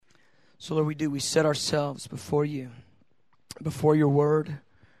So, Lord, we set ourselves before you. Before your word,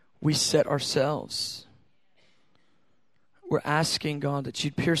 we set ourselves. We're asking, God, that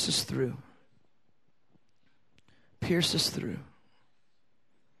you'd pierce us through. Pierce us through.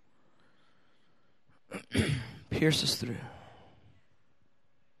 Pierce us through.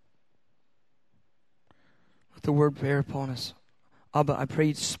 Let the word bear upon us. Abba, I pray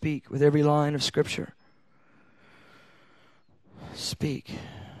you'd speak with every line of Scripture. Speak.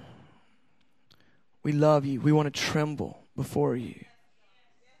 We love you. We want to tremble before you.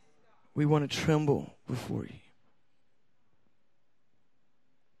 We want to tremble before you.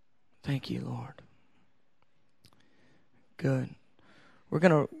 Thank you, Lord. Good. We're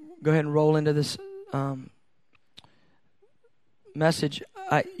going to go ahead and roll into this message.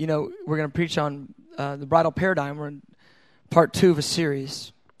 We're going to preach on the bridal paradigm. We're in part 2 of a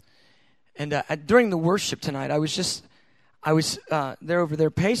series. And during the worship tonight, I was there over there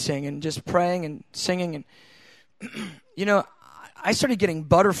pacing and just praying and singing. And, I started getting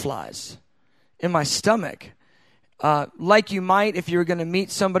butterflies in my stomach. Like you might if you were going to meet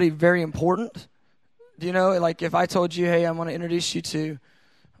somebody very important. Like if I told you, hey, I want to introduce you to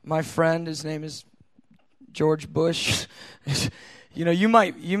my friend. His name is George Bush. You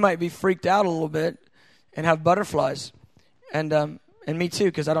might be freaked out a little bit and have butterflies. And me too,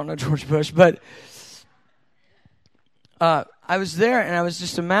 because I don't know George Bush. But I was there and I was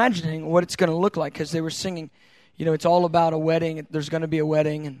just imagining what it's going to look like, because they were singing, it's all about a wedding. There's going to be a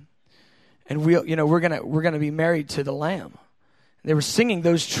wedding, and we're going to be married to the Lamb. They were singing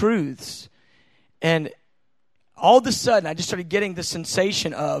those truths, and all of a sudden I just started getting the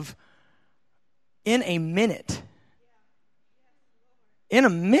sensation of, in a minute,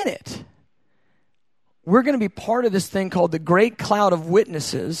 we're going to be part of this thing called the Great Cloud of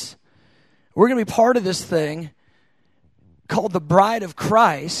Witnesses. We're going to be part of this thing called the Bride of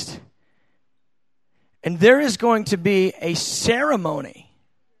Christ. And there is going to be a ceremony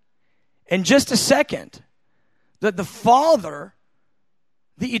in just a second that the Father,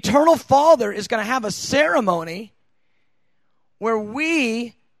 the eternal Father, is going to have a ceremony where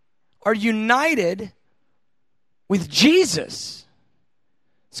we are united with Jesus.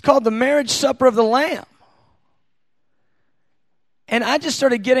 It's called the marriage supper of the Lamb. And I just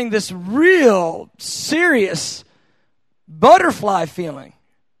started getting this real serious butterfly feeling.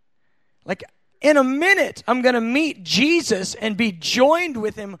 Like, in a minute, I'm going to meet Jesus and be joined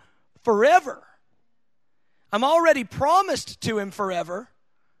with him forever. I'm already promised to him forever.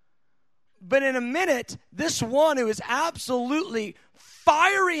 But in a minute, this one who is absolutely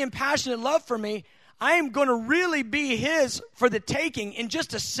fiery and passionate love for me, I am going to really be his for the taking in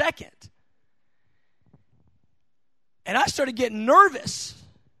just a second. And I started getting nervous.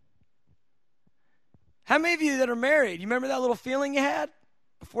 How many of you that are married, you remember that little feeling you had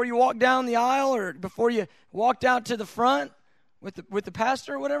before you walked down the aisle or before you walked out to the front with the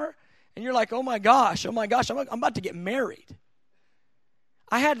pastor or whatever? And you're like, oh my gosh, I'm about to get married.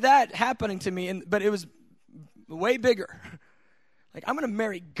 I had that happening to me, but it was way bigger. Like, I'm going to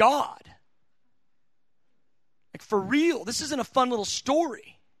marry God. Like, for real. This isn't a fun little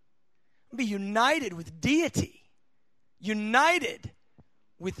story. I'm going to be united with deity. United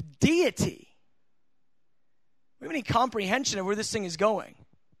with deity. We have any comprehension of where this thing is going?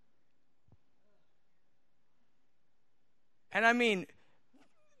 And I mean,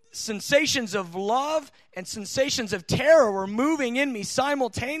 sensations of love and sensations of terror were moving in me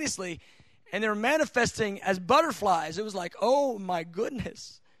simultaneously, and they were manifesting as butterflies. It was like, oh my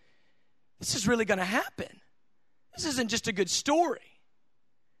goodness, this is really going to happen. This isn't just a good story.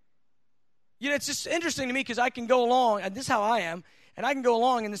 It's just interesting to me because I can go along, and this is how I am, and I can go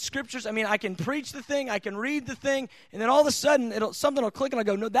along in the scriptures. I mean, I can preach the thing, I can read the thing, and then all of a sudden something will click and I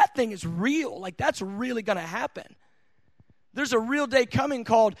go, no, that thing is real. Like, that's really going to happen. There's a real day coming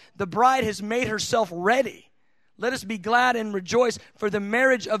called the bride has made herself ready. Let us be glad and rejoice, for the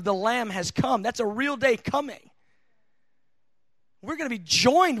marriage of the Lamb has come. That's a real day coming. We're going to be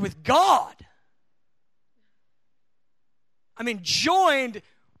joined with God. I mean, joined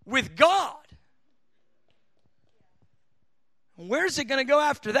with God. Where's it going to go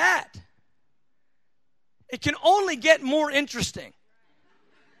after that? It can only get more interesting.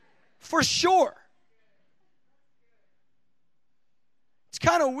 For sure. It's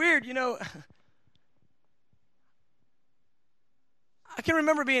kind of weird, I can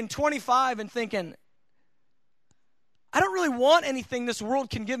remember being 25 and thinking, I don't really want anything this world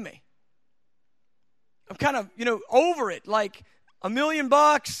can give me. I'm kind of, over it. Like $1 million,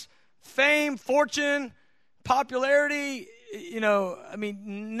 fame, fortune, popularity,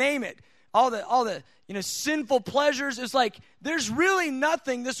 name it. All the sinful pleasures. It's like, there's really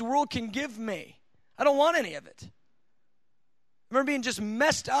nothing this world can give me. I don't want any of it. I remember being just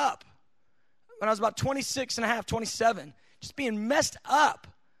messed up when I was about 26 and a half, 27. Just being messed up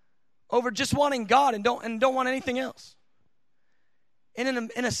over just wanting God and don't want anything else. And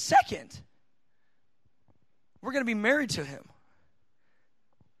in a second, we're going to be married to him.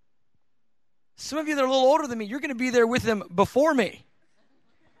 Some of you that are a little older than me, you're going to be there with him before me.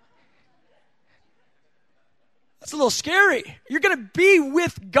 That's a little scary. You're going to be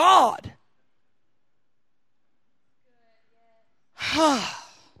with God.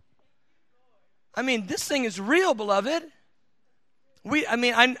 I mean, this thing is real, beloved.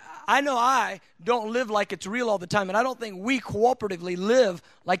 I know I don't live like it's real all the time, and I don't think we cooperatively live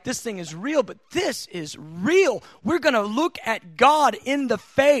like this thing is real, but this is real. We're going to look at God in the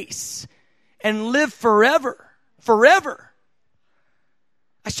face and live forever. Forever.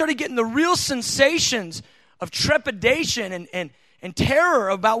 I started getting the real sensations of trepidation and terror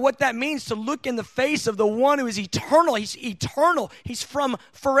about what that means to look in the face of the one who is eternal. He's eternal. He's from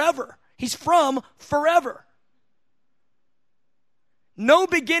forever. He's from forever. No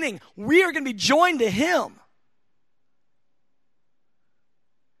beginning. We are going to be joined to him.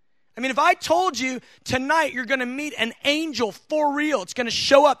 I mean, if I told you tonight you're going to meet an angel for real, it's going to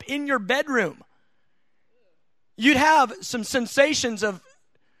show up in your bedroom, you'd have some sensations of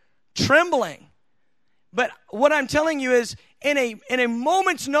trembling. But what I'm telling you is, in a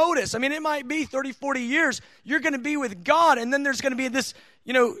moment's notice, I mean, it might be 30, 40 years, you're going to be with God, and then there's going to be this,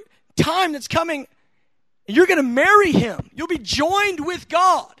 time that's coming. You're going to marry him. You'll be joined with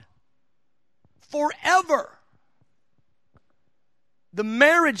God forever. The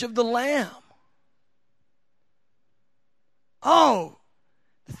marriage of the Lamb. Oh,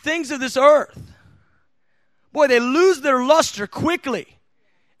 the things of this earth. Boy, they lose their luster quickly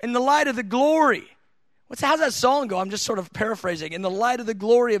in the light of the glory. How's that song go? I'm just sort of paraphrasing. In the light of the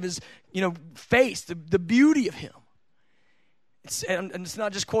glory of his, face, the beauty of him. And it's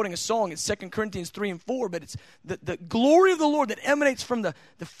not just quoting a song. It's 2 Corinthians 3 and 4. But it's the glory of the Lord that emanates from the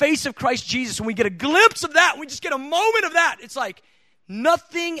face of Christ Jesus. When we get a glimpse of that, we just get a moment of that. It's like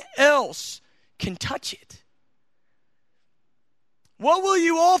nothing else can touch it. What will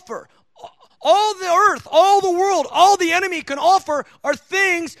you offer? All the earth, all the world, all the enemy can offer are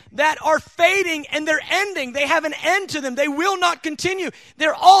things that are fading and they're ending. They have an end to them. They will not continue.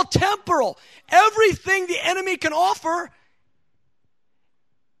 They're all temporal. Everything the enemy can offer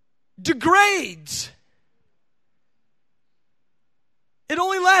degrades. It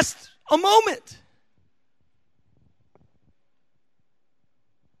only lasts a moment.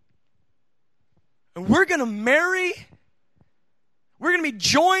 And we're going to marry. We're going to be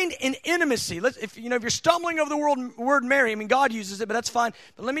joined in intimacy. If you're stumbling over the word marry, God uses it, but that's fine.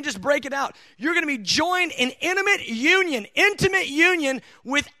 But let me just break it out. You're going to be joined in intimate union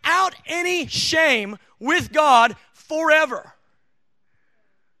without any shame with God forever.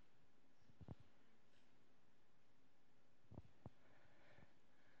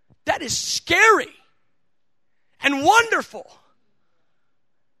 That is scary and wonderful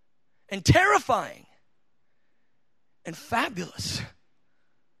and terrifying and fabulous.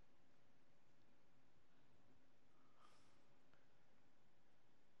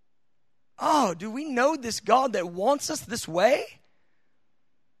 Oh, do we know this God that wants us this way?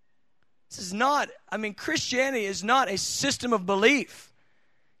 This is not, Christianity is not a system of belief.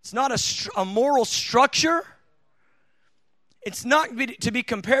 It's not a moral structure. It's not to be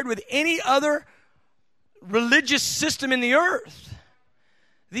compared with any other religious system in the earth.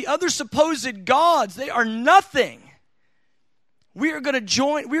 The other supposed gods, they are nothing. We are going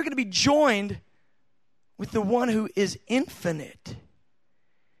to be joined with the one who is infinite.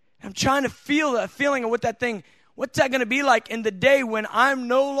 I'm trying to feel that feeling of what's that going to be like in the day when I'm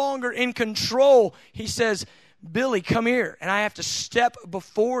no longer in control. He says, Billy, come here. And I have to step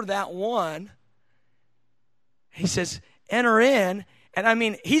before that one. He says, enter in.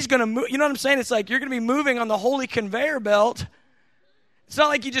 And he's going to move. You know what I'm saying? It's like you're going to be moving on the holy conveyor belt. It's not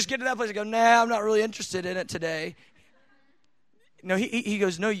like you just get to that place and go, nah, I'm not really interested in it today. No, he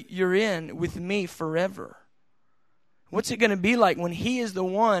goes, no, you're in with me forever. What's it going to be like when he is the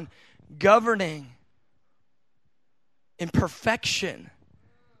one governing in perfection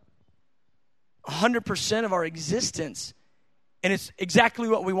 100% of our existence? And it's exactly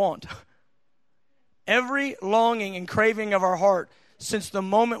what we want. Every longing and craving of our heart since the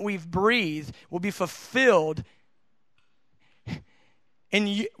moment we've breathed will be fulfilled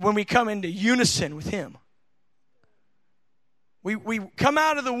when we come into unison with him. We come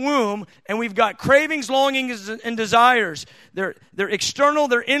out of the womb and we've got cravings, longings, and desires. They're external,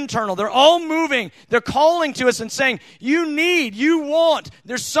 they're internal. They're all moving. They're calling to us and saying, you need, you want.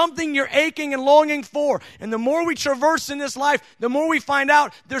 There's something you're aching and longing for. And the more we traverse in this life, the more we find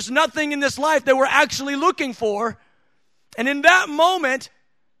out there's nothing in this life that we're actually looking for. And in that moment,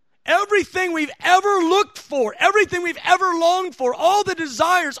 everything we've ever looked for, everything we've ever longed for, all the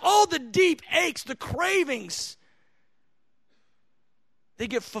desires, all the deep aches, the cravings, they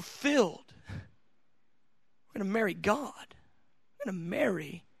get fulfilled. We're going to marry God. We're going to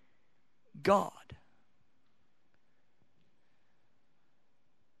marry God.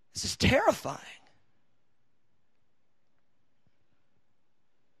 This is terrifying.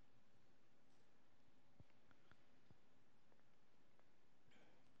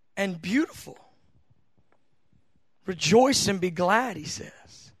 And beautiful. Rejoice and be glad, he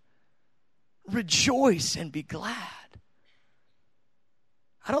says. Rejoice and be glad.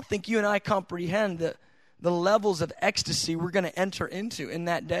 I don't think you and I comprehend the levels of ecstasy we're going to enter into in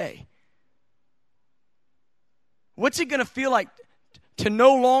that day. What's it going to feel like to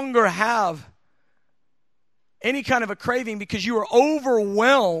no longer have any kind of a craving because you are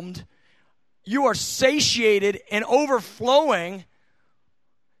overwhelmed, you are satiated and overflowing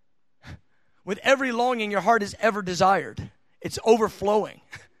with every longing your heart has ever desired? It's overflowing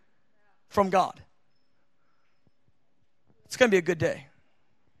from God. It's going to be a good day.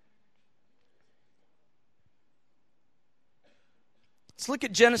 Let's look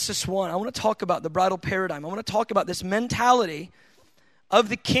at Genesis 1. I want to talk about the bridal paradigm. I want to talk about this mentality of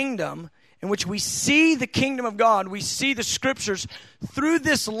the kingdom in which we see the kingdom of God. We see the scriptures through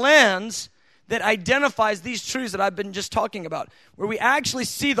this lens that identifies these truths that I've been just talking about, where we actually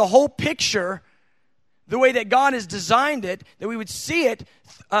see the whole picture the way that God has designed it, that we would see it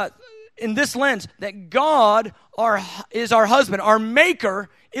in this lens, that God is our husband. Our maker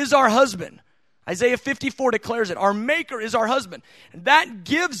is our husband. Isaiah 54 declares it. Our maker is our husband. And that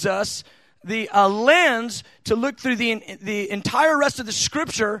gives us the lens to look through the entire rest of the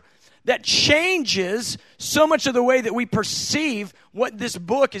scripture that changes so much of the way that we perceive what this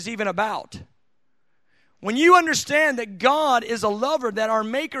book is even about. When you understand that God is a lover, that our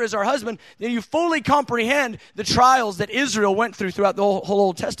maker is our husband, then you fully comprehend the trials that Israel went through throughout the whole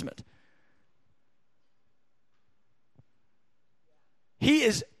Old Testament. He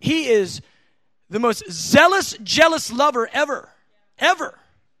is the most zealous, jealous lover ever. Ever.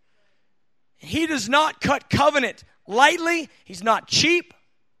 He does not cut covenant lightly. He's not cheap.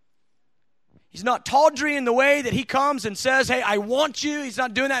 He's not tawdry in the way that he comes and says, hey, I want you. He's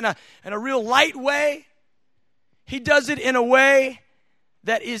not doing that in a real light way. He does it in a way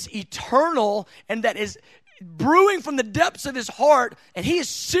that is eternal and that is brewing from the depths of his heart, and he is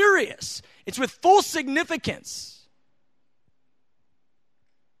serious. It's with full significance.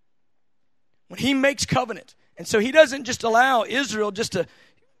 When he makes covenant. And so he doesn't just allow Israel just to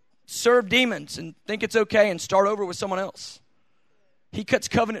serve demons and think it's okay and start over with someone else. He cuts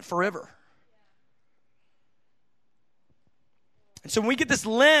covenant forever. And so when we get this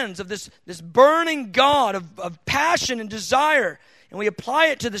lens of this burning God of passion and desire, and we apply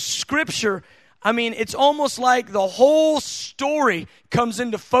it to the scripture, I mean, it's almost like the whole story comes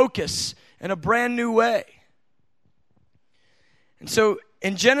into focus in a brand new way. And so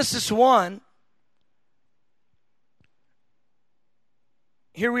in Genesis 1,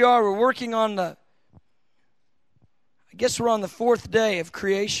 here we are, we're working on I guess we're on the fourth day of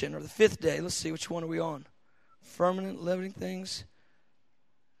creation, or the fifth day. Let's see, which one are we on? Firmament, living things.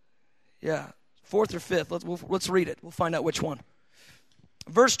 Yeah, fourth or fifth. Let's read it. We'll find out which one.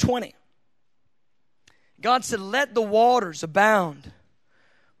 Verse 20. God said, let the waters abound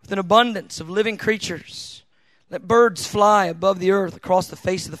with an abundance of living creatures. Let birds fly above the earth across the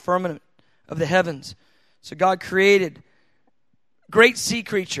face of the firmament of the heavens. So God created great sea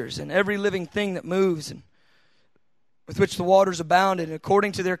creatures and every living thing that moves, and with which the waters abounded, and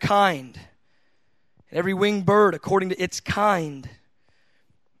according to their kind, and every winged bird according to its kind.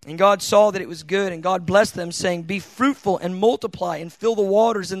 And God saw that it was good, and God blessed them, saying, be fruitful and multiply, and fill the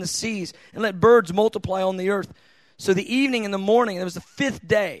waters and the seas, and let birds multiply on the earth. So the evening and the morning, it was the fifth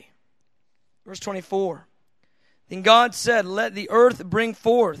day. Verse 24. Then God said, let the earth bring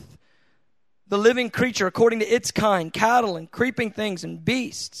forth the living creature according to its kind, cattle and creeping things and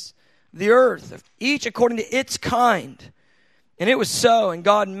beasts, the earth, each according to its kind. And it was so, and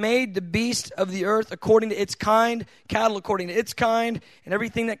God made the beast of the earth according to its kind, cattle according to its kind, and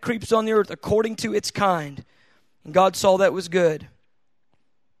everything that creeps on the earth according to its kind. And God saw that was good.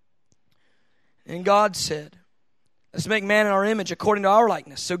 And God said, let's make man in our image according to our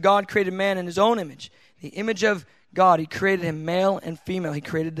likeness. So God created man in his own image. The image of God. He created him male and female. He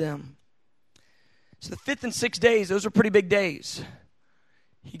created them. So the 5th and 6th days, those are pretty big days.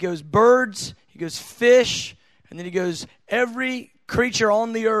 He goes birds, he goes fish, and then he goes every creature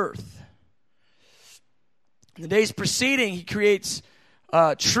on the earth. In the days preceding, he creates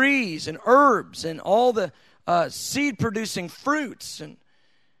trees and herbs and all the seed-producing fruits. And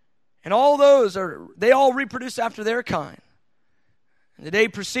all those, they all reproduce after their kind. And the day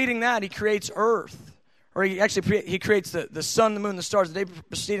preceding that, he creates earth. Or he creates the sun, the moon, the stars. The day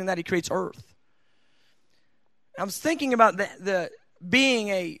preceding that, he creates earth. I was thinking about the being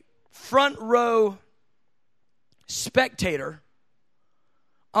a front row spectator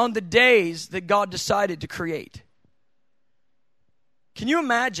on the days that God decided to create. Can you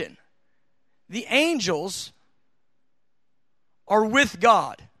imagine? The angels are with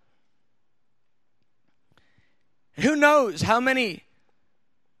God. And who knows how many,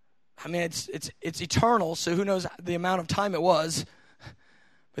 it's eternal, so who knows the amount of time it was.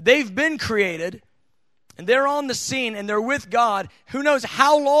 But they've been created. And they're on the scene and they're with God. Who knows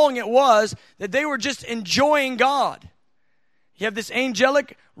how long it was that they were just enjoying God. You have this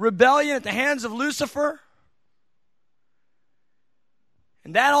angelic rebellion at the hands of Lucifer.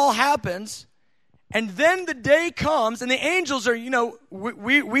 And that all happens. And then the day comes and the angels are, the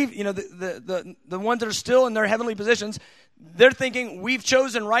ones that are still in their heavenly positions, they're thinking, we've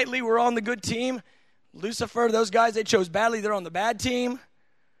chosen rightly, we're on the good team. Lucifer, those guys, they chose badly, they're on the bad team.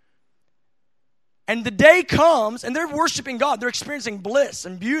 And the day comes, and they're worshiping God. They're experiencing bliss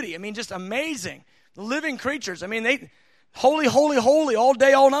and beauty. Just amazing. The living creatures. They holy, holy, holy all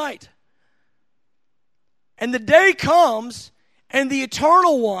day, all night. And the day comes, and the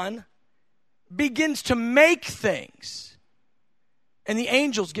Eternal One begins to make things. And the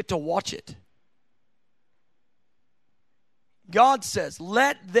angels get to watch it. God says,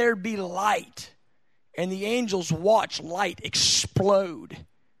 let there be light. And the angels watch light explode.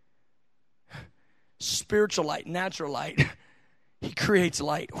 Spiritual light, natural light. He creates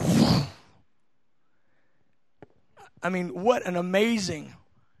light. What an amazing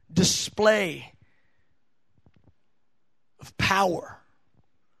display of power.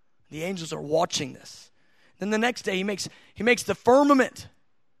 The angels are watching this. Then the next day he makes the firmament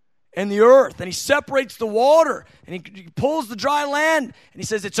and the earth, and he separates the water, and he pulls the dry land, and he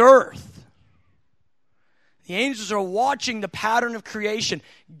says it's earth. The angels are watching the pattern of creation.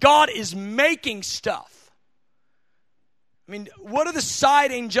 God is making stuff. What are the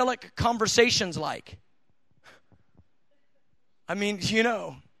side angelic conversations like? They're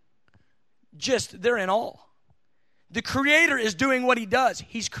in awe. The Creator is doing what he does.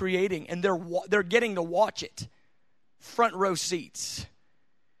 He's creating, and they're getting to watch it. Front row seats.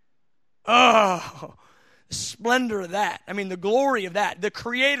 Oh, the splendor of that. The glory of that. The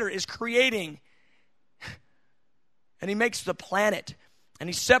Creator is creating. And he makes the planet, and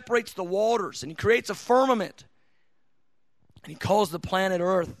he separates the waters, and he creates a firmament. And he calls the planet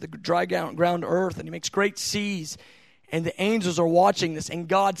Earth, the dry ground Earth, and he makes great seas. And the angels are watching this, and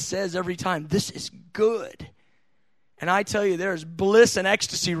God says every time, this is good. And I tell you, there's bliss and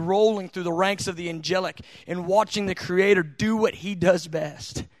ecstasy rolling through the ranks of the angelic in watching the Creator do what he does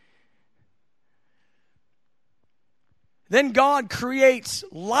best. Then God creates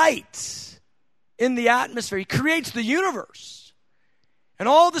light in the atmosphere. He creates the universe. And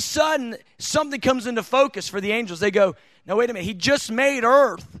all of a sudden, something comes into focus for the angels. They go, no, wait a minute. He just made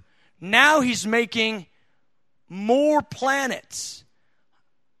Earth. Now he's making more planets.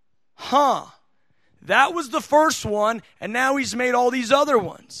 That was the first one, and now he's made all these other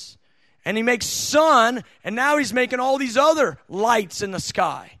ones. And he makes sun, and now he's making all these other lights in the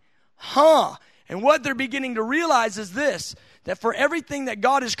sky. And what they're beginning to realize is this, that for everything that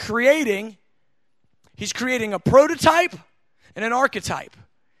God is creating, he's creating a prototype and an archetype.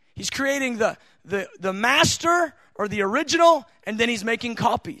 He's creating the master or the original, and then he's making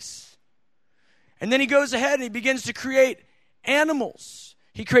copies. And then he goes ahead and he begins to create animals.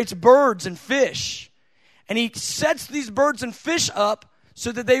 He creates birds and fish. And he sets these birds and fish up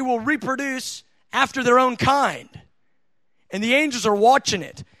so that they will reproduce after their own kind. And the angels are watching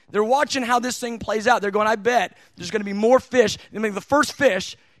it. They're watching how this thing plays out. They're going, I bet there's going to be more fish. The first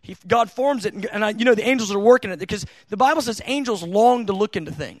fish, God forms it, and the angels are working it, because the Bible says angels long to look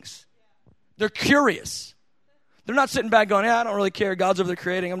into things. They're curious. They're not sitting back going, I don't really care. God's over there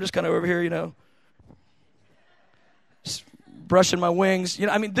creating. I'm just kind of over here, just brushing my wings.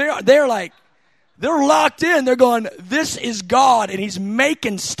 They're like, they're locked in. They're going, this is God, and he's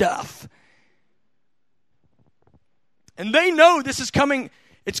making stuff. And they know this is coming.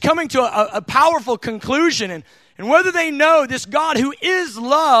 It's coming to a powerful conclusion. And whether they know this God who is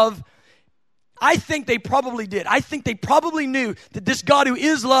love, I think they probably did. I think they probably knew that this God who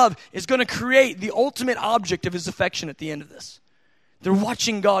is love is going to create the ultimate object of his affection at the end of this. They're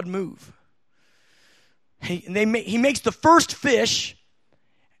watching God move. He makes the first fish,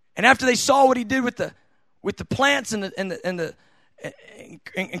 and after they saw what he did with the plants and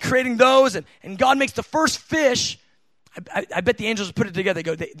creating those, and God makes the first fish. I bet the angels put it together.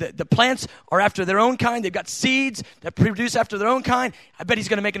 They go, the plants are after their own kind. They've got seeds that produce after their own kind. I bet he's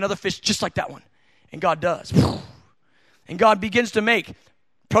going to make another fish just like that one. And God does. And God begins to make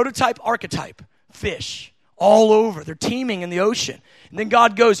prototype, archetype fish all over. They're teeming in the ocean. And then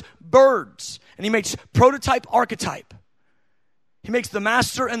God goes, birds. And he makes prototype, archetype. He makes the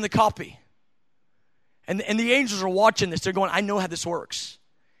master and the copy. And the angels are watching this. They're going, I know how this works.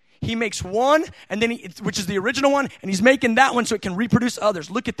 He makes one, and then which is the original one, and he's making that one so it can reproduce others.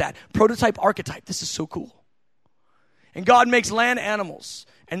 Look at that. Prototype, archetype. This is so cool. And God makes land animals.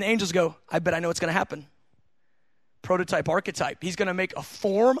 And the angels go, I bet I know what's going to happen. Prototype, archetype. He's going to make a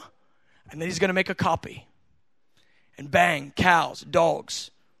form, and then he's going to make a copy. And bang, cows,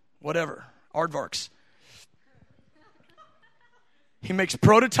 dogs, whatever, aardvarks. He makes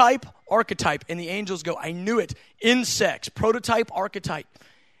prototype, archetype, and the angels go, I knew it. Insects, prototype, archetype.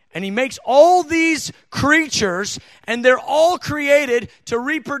 And he makes all these creatures, and they're all created to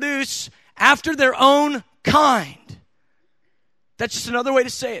reproduce after their own kind. That's just another way to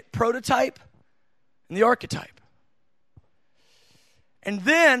say it. Prototype and the archetype. And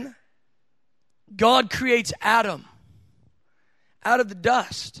then God creates Adam out of the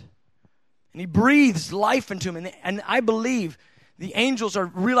dust. And he breathes life into him. And I believe the angels are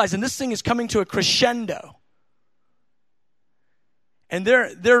realizing this thing is coming to a crescendo. And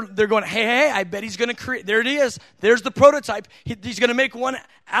they're going, hey, I bet he's going to create. There it is. There's the prototype. He's going to make one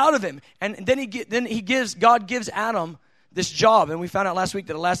out of him. And then God gives Adam this job. And we found out last week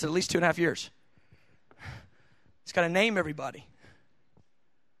that it lasted at least 2.5 years. He's got to name everybody.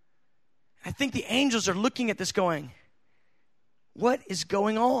 I think the angels are looking at this going, what is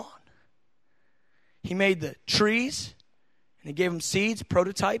going on? He made the trees, and he gave them seeds,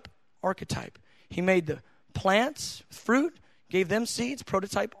 prototype, archetype. He made the plants, fruit, gave them seeds,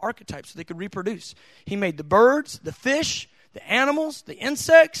 prototype, archetype, so they could reproduce. He made the birds, the fish, the animals, the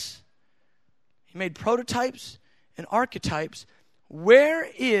insects. He made prototypes and archetypes. Where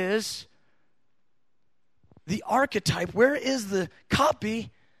is the archetype? Where is the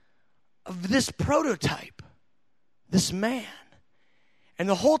copy of this prototype, this man? And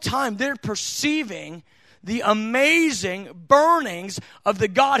the whole time they're perceiving the amazing burnings of the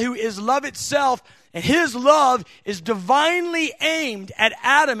God who is love itself. And his love is divinely aimed at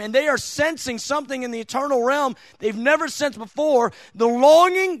Adam. And they are sensing something in the eternal realm they've never sensed before. The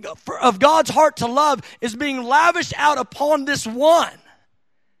longing of God's heart to love is being lavished out upon this one.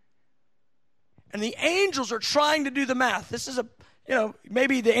 And the angels are trying to do the math. This is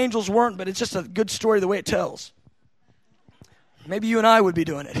maybe the angels weren't, but it's just a good story the way it tells. Maybe you and I would be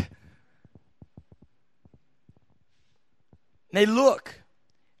doing it. And they look,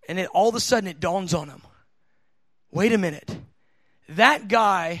 and then all of a sudden it dawns on them. Wait a minute. That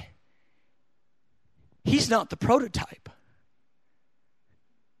guy, he's not the prototype.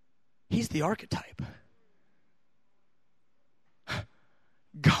 He's the archetype.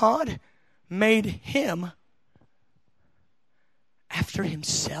 God made him after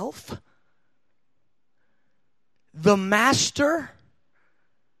himself. The master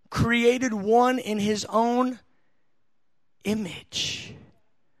created one in his own image.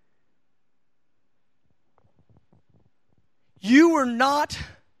 You were not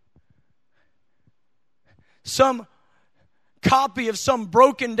some copy of some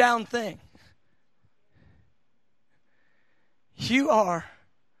broken down thing. You are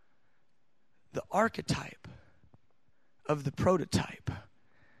the archetype of the prototype.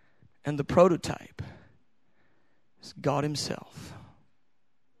 And the prototype is God himself.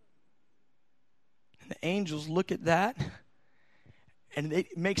 And the angels look at that, and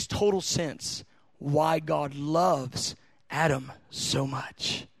it makes total sense why God loves Adam so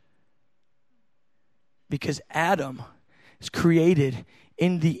much. Because Adam is created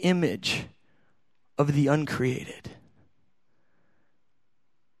in the image of the uncreated.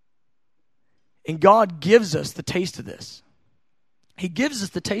 And God gives us the taste of this. He gives us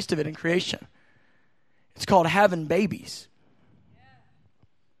the taste of it in creation. It's called having babies.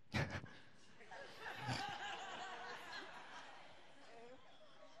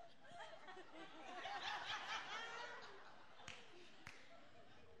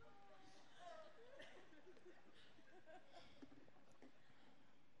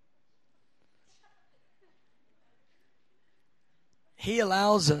 He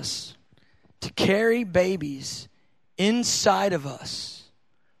allows us to carry babies inside of us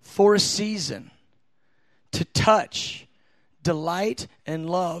for a season, to touch, delight, and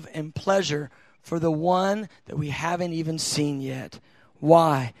love and pleasure for the one that we haven't even seen yet.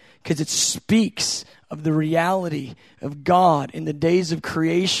 Why? Because it speaks of the reality of God in the days of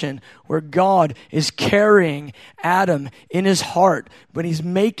creation, where God is carrying Adam in his heart. When he's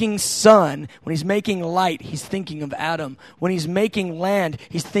making sun, when he's making light, he's thinking of Adam. When he's making land,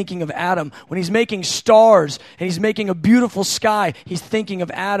 he's thinking of Adam. When he's making stars and he's making a beautiful sky, he's thinking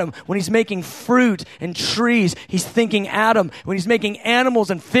of Adam. When he's making fruit and trees, he's thinking Adam. When he's making animals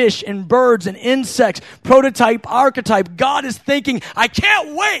and fish and birds and insects, prototype, archetype, God is thinking, I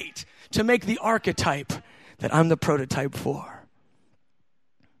can't wait to make the archetype that I'm the prototype for.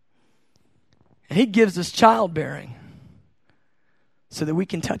 And he gives us childbearing so that we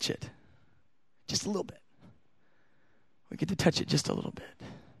can touch it just a little bit. We get to touch it just a little bit.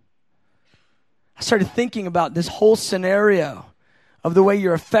 I started thinking about this whole scenario of the way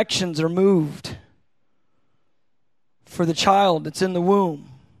your affections are moved for the child that's in the womb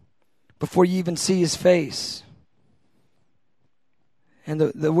before you even see his face. And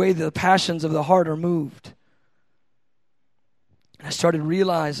the way the passions of the heart are moved. And I started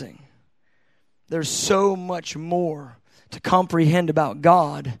realizing there's so much more to comprehend about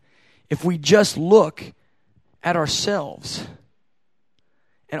God if we just look at ourselves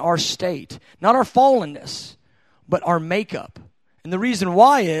and our state. Not our fallenness, but our makeup. And the reason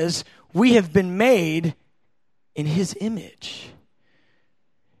why is we have been made in his image.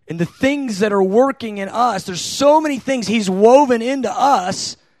 And the things that are working in us, there's so many things he's woven into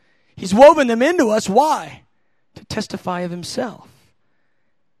us. He's woven them into us. Why? To testify of himself.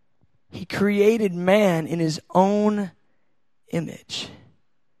 He created man in his own image.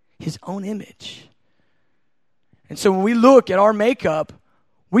 His own image. And so when we look at our makeup,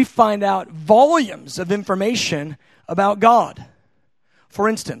 we find out volumes of information about God. For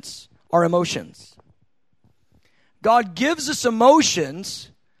instance, our emotions. God gives us emotions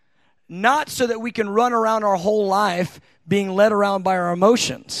not so that we can run around our whole life being led around by our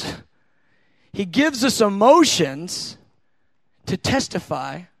emotions. He gives us emotions to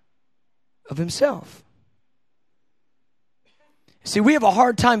testify of himself. See, we have a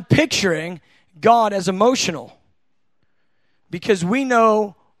hard time picturing God as emotional because we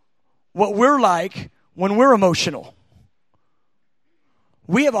know what we're like when we're emotional.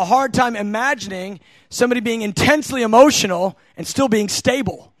 We have a hard time imagining somebody being intensely emotional and still being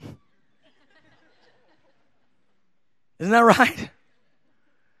stable. Isn't that right?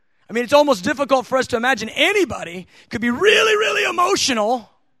 I mean, it's almost difficult for us to imagine anybody could be really, really emotional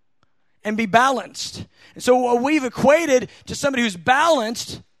and be balanced. And so what we've equated to somebody who's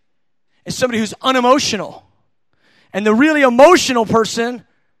balanced is somebody who's unemotional. And the really emotional person,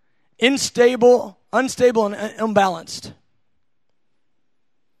 unstable, and unbalanced.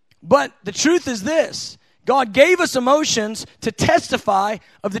 But the truth is this. God gave us emotions to testify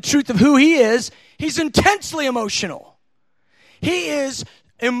of the truth of who he is. He's intensely emotional. He is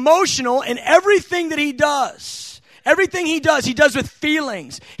emotional in everything that he does. Everything he does with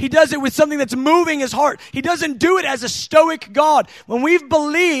feelings. He does it with something that's moving his heart. He doesn't do it as a stoic God. When we've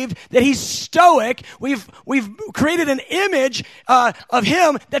believed that he's stoic, we've created an image of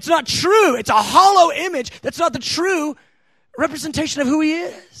him that's not true. It's a hollow image. That's not the true representation of who he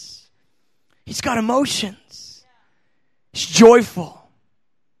is. He's got emotions. He's joyful.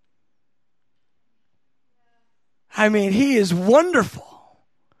 I mean, he is wonderful.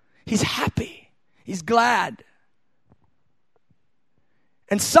 He's happy. He's glad.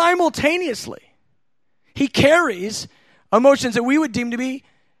 And simultaneously, he carries emotions that we would deem to be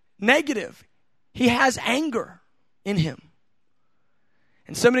negative. He has anger in him.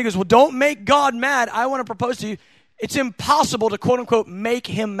 And somebody goes, well, don't make God mad. I want to propose to you, it's impossible to quote unquote make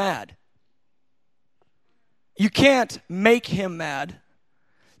him mad. You can't make him mad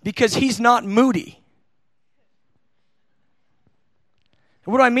because he's not moody.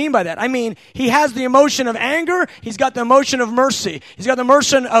 What do I mean by that? I mean, he has the emotion of anger, he's got the emotion of mercy, he's got the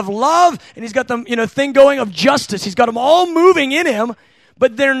emotion of love, and he's got the thing going of justice. He's got them all moving in him,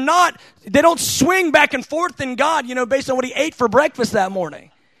 but they don't swing back and forth in God, based on what he ate for breakfast that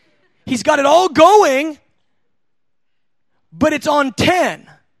morning. He's got it all going, but it's on 10,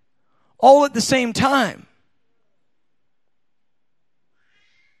 all at the same time.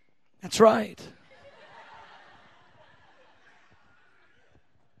 That's right.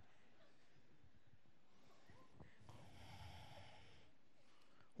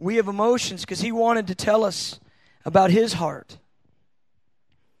 We have emotions because he wanted to tell us about his heart.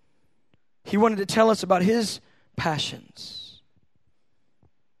 He wanted to tell us about his passions.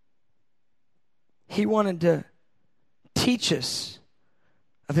 He wanted to teach us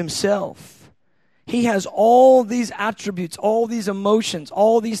of himself. He has all these attributes, all these emotions,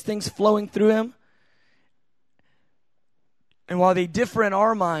 all these things flowing through him. And while they differ in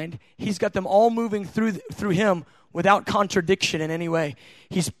our mind, he's got them all moving through him without contradiction in any way.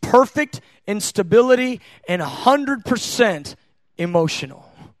 He's perfect in stability and 100%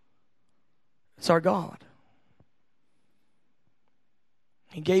 emotional. It's our God.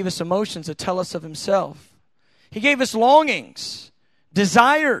 He gave us emotions that tell us of himself. He gave us longings,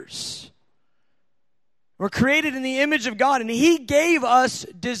 desires. We're created in the image of God, and he gave us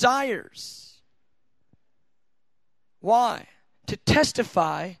desires. Why? To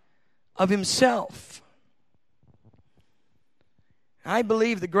testify of himself. I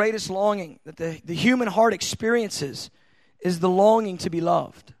believe the greatest longing that the human heart experiences is the longing to be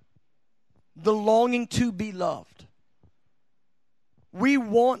loved. The longing to be loved. We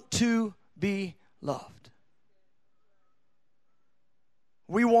want to be loved.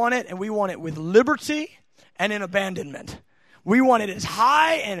 We want it, and we want it with liberty and in abandonment. We want it as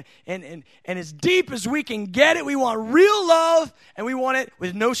high and as deep as we can get it. We want real love, and we want it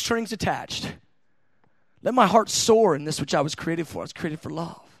with no strings attached. Let my heart soar in this which I was created for. I was created for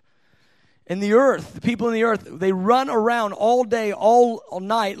love. In the earth, the people in the earth, they run around all day, all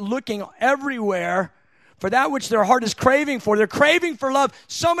night, looking everywhere for that which their heart is craving for. They're craving for love.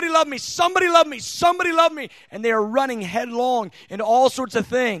 Somebody love me. Somebody love me. Somebody love me. And they are running headlong into all sorts of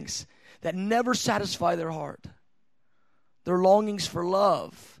things that never satisfy their heart. Their longings for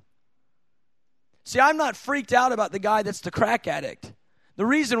love. See, I'm not freaked out about the guy that's the crack addict. The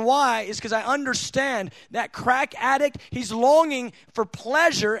reason why is because I understand that crack addict, he's longing for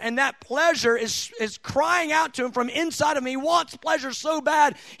pleasure, and that pleasure is crying out to him from inside of him. He wants pleasure so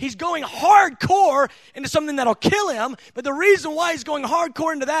bad, he's going hardcore into something that'll kill him. But the reason why he's going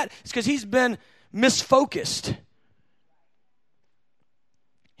hardcore into that is because he's been misfocused.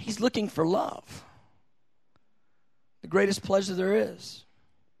 He's looking for love. The greatest pleasure there is.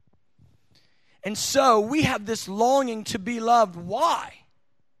 And so we have this longing to be loved. Why?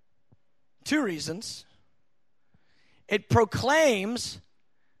 2 reasons. It proclaims,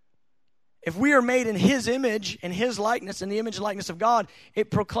 if we are made in his image and his likeness, in the image and likeness of God, it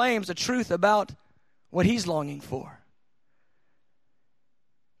proclaims a truth about what he's longing for.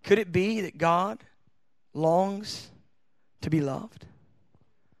 Could it be that God longs to be loved?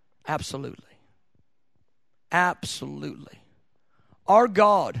 Absolutely. Absolutely. Our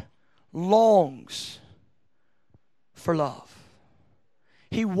God longs for love.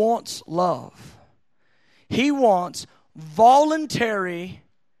 He wants love. He wants voluntary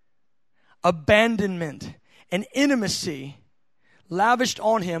abandonment and intimacy lavished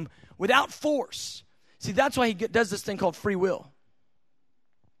on him without force. See, that's why he does this thing called free will.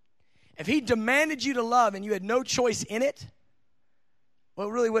 If he demanded you to love and you had no choice in it, well,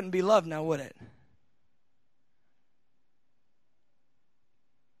 it really wouldn't be love now, would it?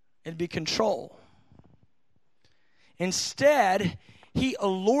 It'd be control. Instead, he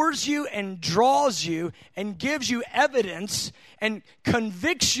allures you and draws you and gives you evidence and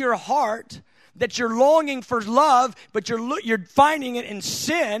convicts your heart that you're longing for love, but you're finding it in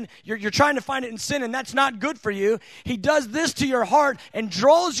sin. You're trying to find it in sin, and that's not good for you. He does this to your heart and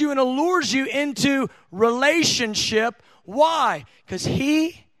draws you and allures you into relationship. Why? Because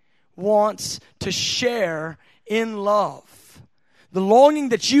he wants to share in love. The longing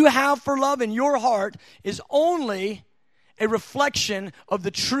that you have for love in your heart is only a reflection of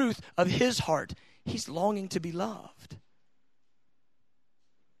the truth of his heart. He's longing to be loved.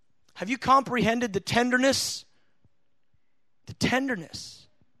 Have you comprehended the tenderness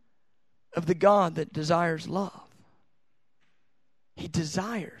of the God that desires love? He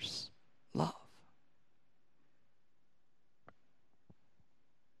desires love.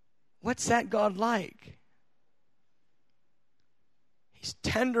 What's that God like? He's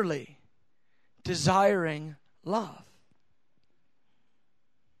tenderly desiring love.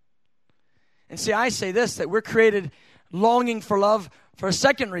 And see, I say this, that we're created longing for love for a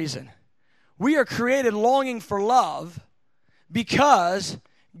second reason. We are created longing for love because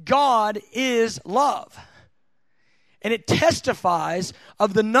God is love. And it testifies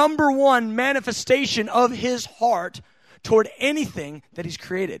of the number one manifestation of his heart toward anything that he's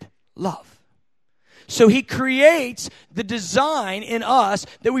created, love. So he creates the design in us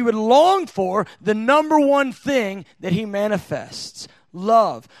that we would long for the number one thing that he manifests,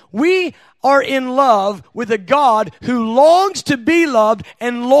 love. We are in love with a God who longs to be loved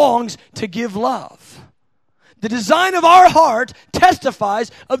and longs to give love. The design of our heart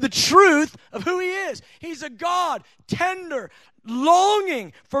testifies of the truth of who He is. He's a God, tender,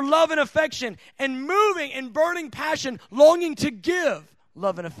 longing for love and affection, and moving in burning passion, longing to give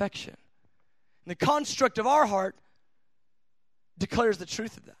love and affection. And the construct of our heart declares the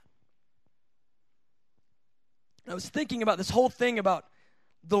truth of that. I was thinking about this whole thing about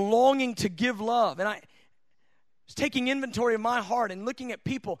the longing to give love, and I was taking inventory of my heart and looking at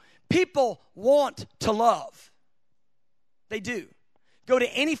people. People want to love. They do. Go to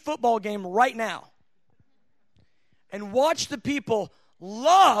any football game right now and watch the people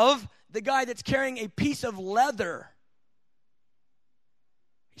love the guy that's carrying a piece of leather.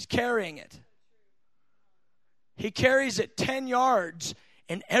 He's carrying it. He carries it 10 yards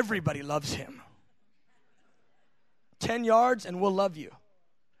and everybody loves him. 10 yards and we'll love you.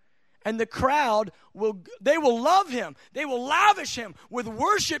 And the crowd will love him. They will lavish him with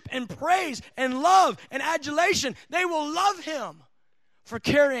worship and praise and love and adulation. They will love him for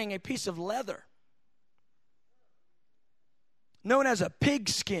carrying a piece of leather known as a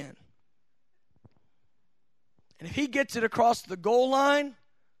pigskin. And if he gets it across the goal line,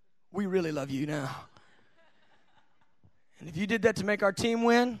 we really love you now. And if you did that to make our team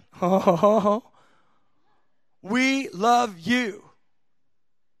win, we love you.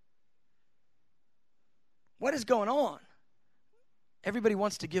 What is going on? Everybody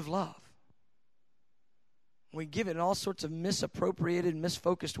wants to give love. We give it in all sorts of misappropriated,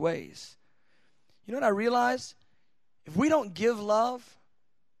 misfocused ways. You know what I realized? If we don't give love,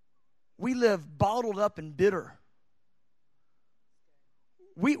 we live bottled up and bitter.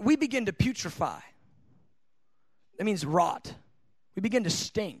 We begin to putrefy. That means rot. We begin to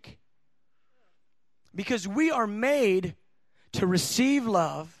stink. Because we are made to receive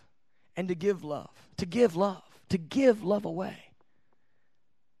love and to give love. To give love away.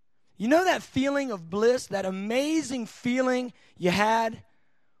 You know that feeling of bliss, that amazing feeling you had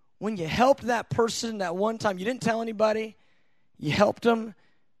when you helped that person that one time? You didn't tell anybody. You helped them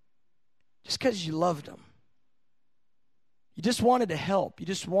just because you loved them. You just wanted to help. You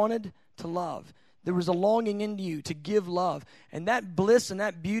just wanted to love. There was a longing in you to give love. And that bliss and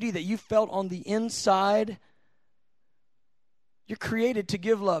that beauty that you felt on the inside, you're created to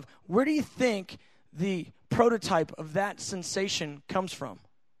give love. Where do you think the prototype of that sensation comes from?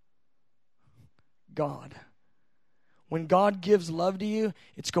 God. When God gives love to you,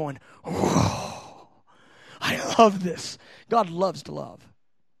 it's going, whoa, I love this. God loves to love.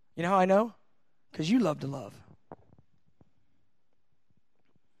 You know how I know? Because you love to love.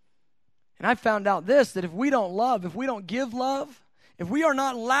 And I found out this, that if we don't love, if we don't give love, if we are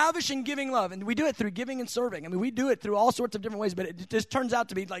not lavish in giving love, and we do it through giving and serving. I mean, we do it through all sorts of different ways, but it just turns out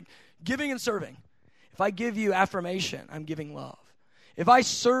to be like giving and serving. If I give you affirmation, I'm giving love. If I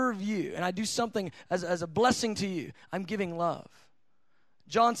serve you and I do something as a blessing to you, I'm giving love.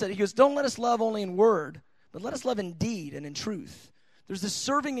 John said, he goes, don't let us love only in word, but let us love in deed and in truth. There's this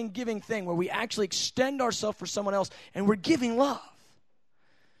serving and giving thing where we actually extend ourselves for someone else and we're giving love.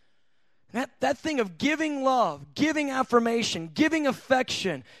 That thing of giving love, giving affirmation, giving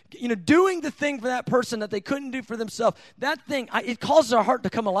affection, doing the thing for that person that they couldn't do for themselves, that thing, it causes our heart to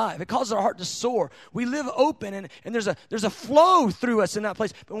come alive. It causes our heart to soar. We live open, and there's a flow through us in that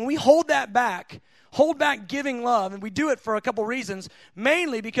place. But when we hold back giving love, and we do it for a couple reasons,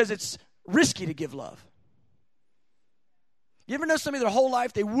 mainly because it's risky to give love. You ever know somebody their whole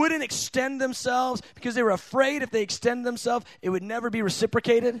life, they wouldn't extend themselves because they were afraid if they extend themselves, it would never be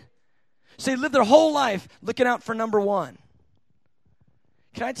reciprocated? So they live their whole life looking out for number one.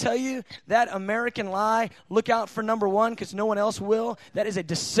 Can I tell you that American lie, look out for number one because no one else will? That is a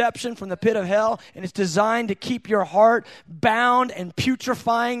deception from the pit of hell, and it's designed to keep your heart bound and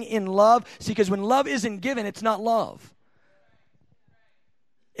putrefying in love. See, because when love isn't given, it's not love.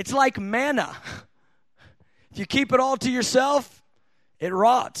 It's like manna. If you keep it all to yourself, it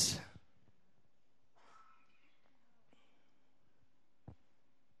rots.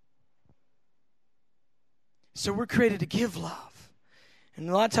 So we're created to give love. And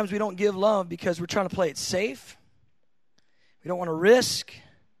a lot of times we don't give love because we're trying to play it safe. We don't want to risk.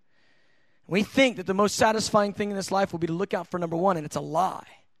 We think that the most satisfying thing in this life will be to look out for number one, and it's a lie.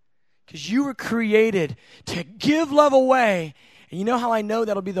 Because you were created to give love away. And you know how I know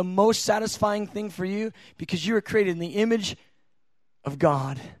that'll be the most satisfying thing for you? Because you were created in the image of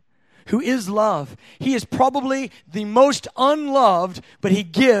God, who is love. He is probably the most unloved, but he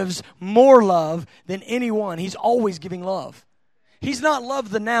gives more love than anyone. He's always giving love. He's not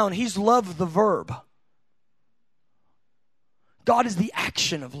love the noun, he's love the verb. God is the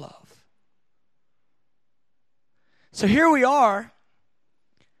action of love. So here we are.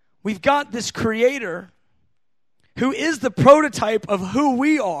 We've got this creator who is the prototype of who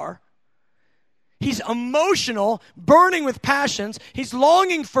we are. He's emotional, burning with passions. He's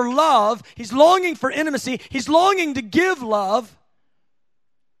longing for love. He's longing for intimacy. He's longing to give love.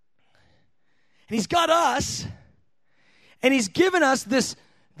 And he's got us. And he's given us this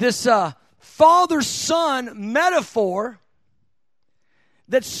father-son metaphor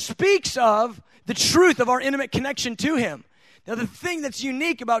that speaks of the truth of our intimate connection to him. Now, the thing that's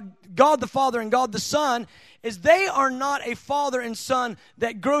unique about God the Father and God the Son is they are not a father and son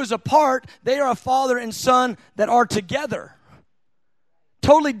that grows apart. They are a father and son that are together.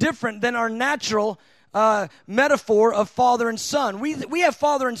 Totally different than our natural metaphor of father and son. We have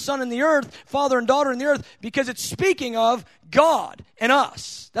father and son in the earth, father and daughter in the earth, because it's speaking of God and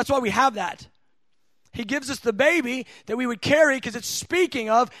us. That's why we have that. He gives us the baby that we would carry because it's speaking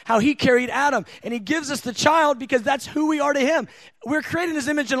of how he carried Adam. And he gives us the child because that's who we are to him. We're created in his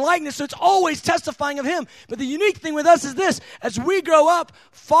image and likeness, so it's always testifying of him. But the unique thing with us is this. As we grow up,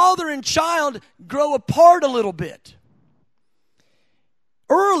 father and child grow apart a little bit.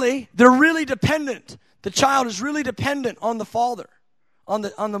 Early, they're really dependent. The child is really dependent on the father, on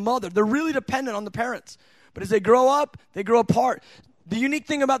the mother. They're really dependent on the parents. But as they grow up, they grow apart. The unique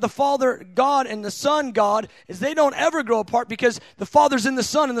thing about the Father God and the Son God is they don't ever grow apart because the Father's in the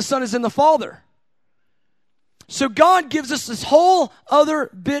Son and the Son is in the Father. So God gives us this whole other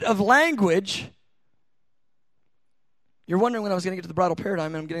bit of language. You're wondering when I was going to get to the bridal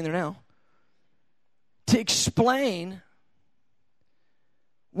paradigm, and I'm getting there now. To explain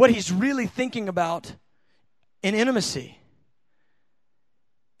what he's really thinking about in intimacy.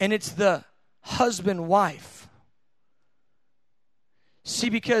 And it's the husband-wife. See,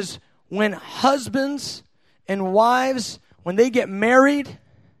 because when husbands and wives, when they get married,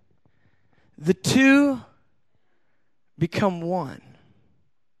 the two become one.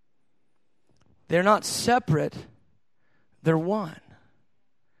 They're not separate, they're one.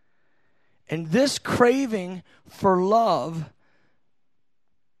 And this craving for love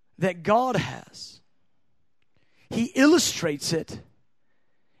that God has, he illustrates it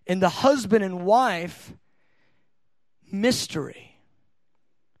in the husband and wife mystery.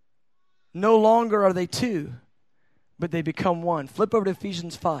 No longer are they two, but they become one. Flip over to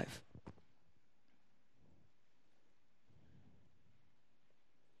Ephesians 5.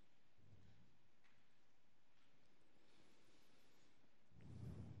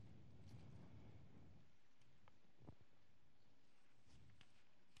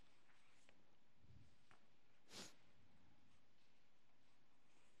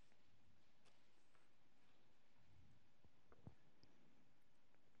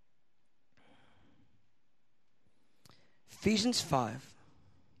 Ephesians 5.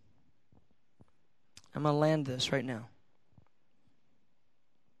 I'm going to land this right now.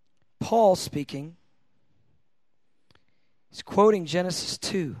 Paul speaking. He's quoting Genesis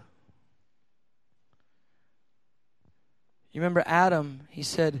 2. You remember Adam, he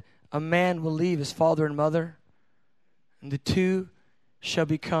said, a man will leave his father and mother, and the two shall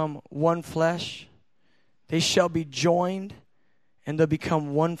become one flesh. They shall be joined, and they'll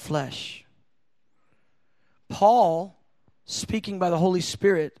become one flesh. Paul, speaking by the Holy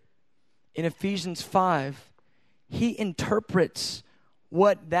Spirit in Ephesians 5, he interprets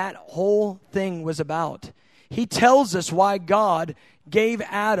what that whole thing was about. He tells us why God gave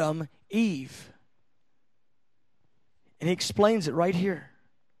Adam Eve. And he explains it right here.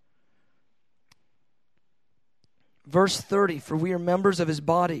 Verse 30, for we are members of his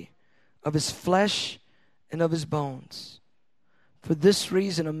body, of his flesh, and of his bones. For this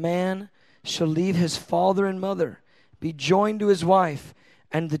reason a man shall leave his father and mother, be joined to his wife,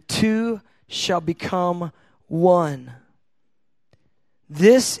 and the two shall become one.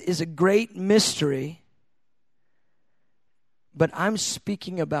 This is a great mystery, but I'm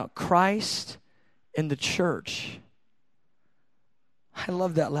speaking about Christ and the church. I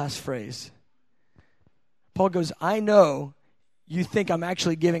love that last phrase. Paul goes, I know you think I'm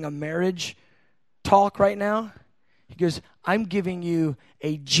actually giving a marriage talk right now. He goes, I'm giving you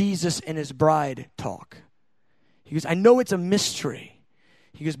a Jesus and his bride talk. He goes, I know it's a mystery.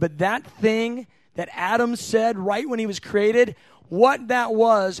 He goes, but that thing that Adam said right when he was created, what that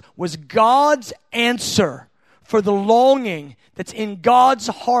was God's answer for the longing that's in God's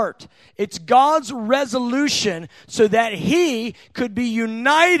heart. It's God's resolution so that he could be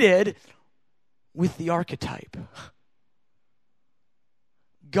united with the archetype.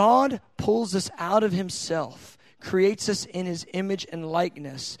 God pulls us out of himself, creates us in His image and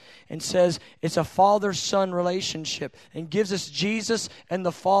likeness and says it's a father-son relationship and gives us Jesus and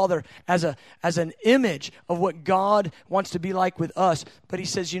the Father as an image of what God wants to be like with us. But He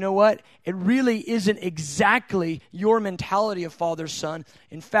says, you know what? It really isn't exactly your mentality of father-son.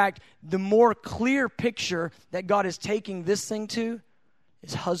 In fact, the more clear picture that God is taking this thing to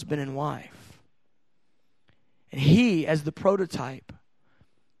is husband and wife. And He, as the prototype,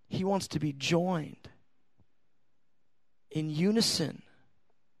 He wants to be joined in unison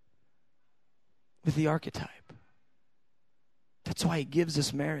with the archetype. That's why He gives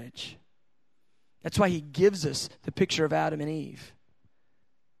us marriage. That's why He gives us the picture of Adam and Eve.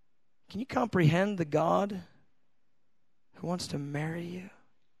 Can you comprehend the God who wants to marry you?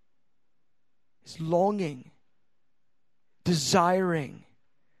 He's longing, desiring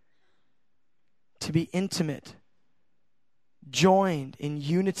to be intimate, joined in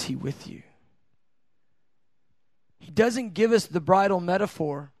unity with you. He doesn't give us the bridal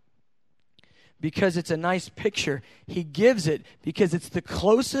metaphor because it's a nice picture. He gives it because it's the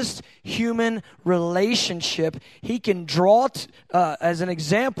closest human relationship He can draw as an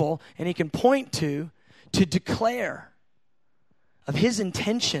example, and He can point to declare of His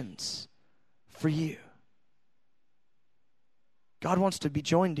intentions for you. God wants to be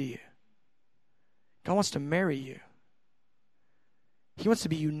joined to you. God wants to marry you. He wants to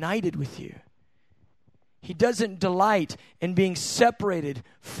be united with you. He doesn't delight in being separated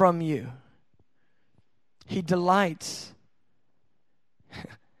from you. He delights. In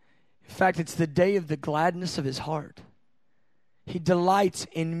fact, it's the day of the gladness of His heart. He delights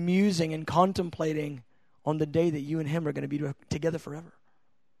in musing and contemplating on the day that you and Him are going to be together forever.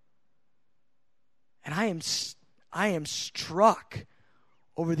 And I am struck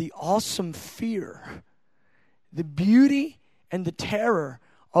over the awesome fear, the beauty and the terror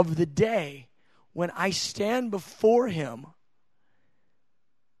of the day when I stand before Him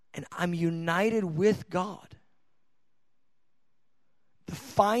and I'm united with God. The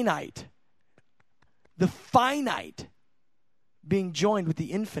finite being joined with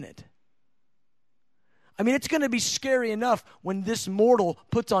the infinite. I mean, it's going to be scary enough when this mortal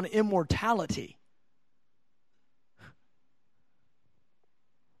puts on immortality.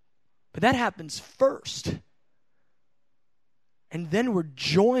 But that happens first. And then we're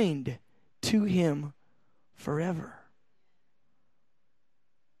joined to Him forever.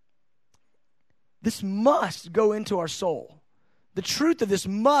 This must go into our soul. The truth of this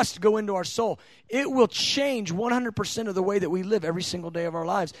must go into our soul. It will change 100% of the way that we live every single day of our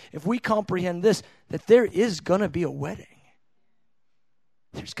lives if we comprehend this, that there is going to be a wedding.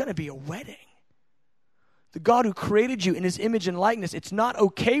 There's going to be a wedding. The God who created you in His image and likeness, it's not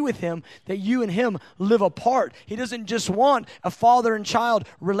okay with Him that you and Him live apart. He doesn't just want a father and child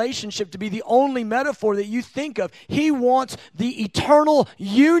relationship to be the only metaphor that you think of. He wants the eternal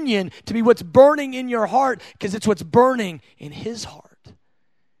union to be what's burning in your heart, because it's what's burning in His heart.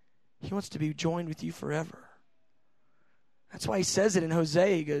 He wants to be joined with you forever. That's why He says it in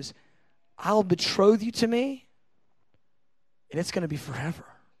Hosea. He goes, I'll betroth you to me, and it's going to be forever.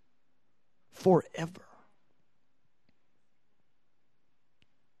 Forever.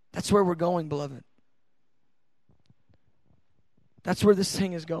 That's where we're going, beloved. That's where this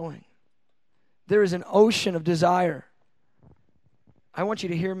thing is going. There is an ocean of desire. I want you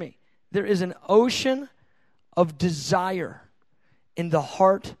to hear me. There is an ocean of desire in the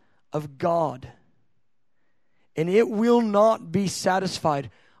heart of God. And it will not be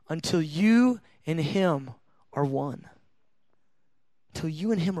satisfied until you and Him are one. Until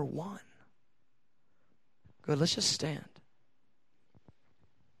you and Him are one. Good, let's just stand.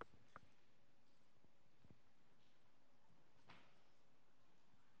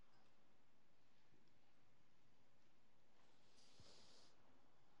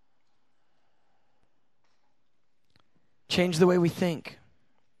 Change the way we think,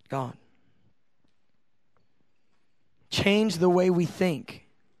 God. Change the way we think.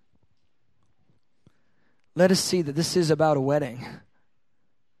 Let us see that this is about a wedding.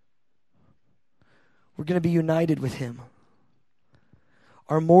 We're going to be united with Him.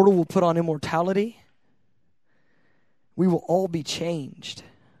 Our mortal will put on immortality. We will all be changed.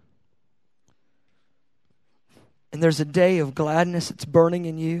 And there's a day of gladness that's burning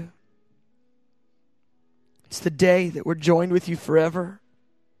in you. It's the day that we're joined with you forever.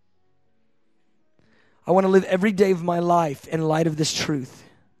 I want to live every day of my life in light of this truth.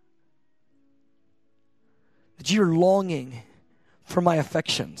 That you're longing for my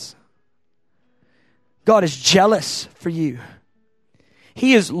affections. God is jealous for you.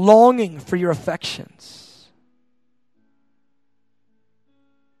 He is longing for your affections.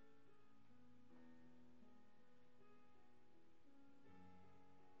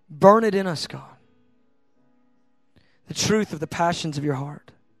 Burn it in us, God. The truth of the passions of your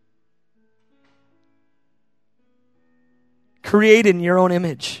heart. Created in your own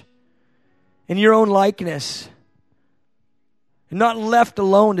image, in your own likeness, and not left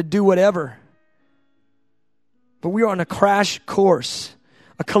alone to do whatever. But we are on a crash course,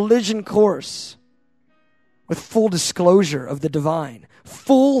 a collision course with full disclosure of the divine,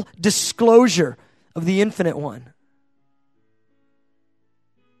 full disclosure of the infinite one.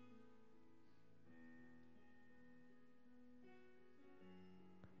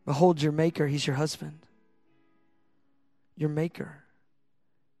 Behold your maker, he's your husband. Your maker,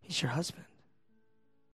 he's your husband.